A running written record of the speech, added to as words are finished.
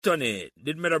Tony,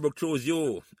 did Meadowbrook choose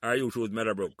you or you chose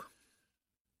Meadowbrook?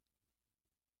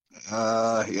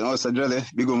 It's a jolly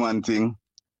big woman thing.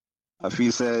 I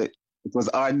feel say it was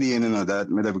hard day, that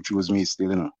Meadowbrook chose me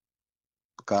still,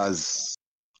 because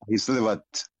he still live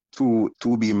at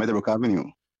 2B Meadowbrook Avenue.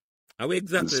 And we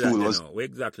exactly that day now. We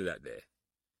exactly that day.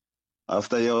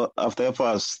 After you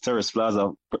pass Terrace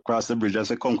Plaza, cross the bridge, I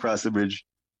say come cross the bridge.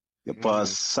 You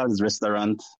pass Sal's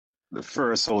Restaurant, the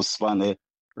first house on the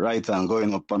right hand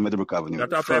going up on Meadowbrook Avenue.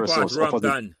 That after pass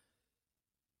Rompton.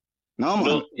 No,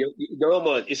 man. No,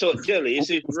 man. It's so jelly. You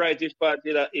see, right this part,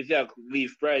 if you have to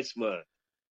leave Price, man.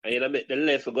 And you make the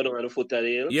left for going on the foot of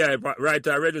the hill. Yeah, right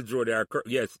at Reddit's Road there.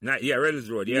 Yes, Reddit's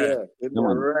Road, yeah. It's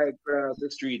right across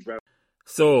the street, bro.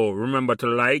 So, remember to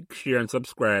like, share, and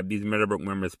subscribe these Meadowbrook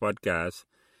Members podcasts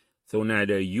so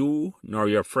neither you nor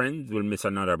your friends will miss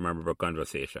another Meadowbrook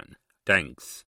conversation. Thanks.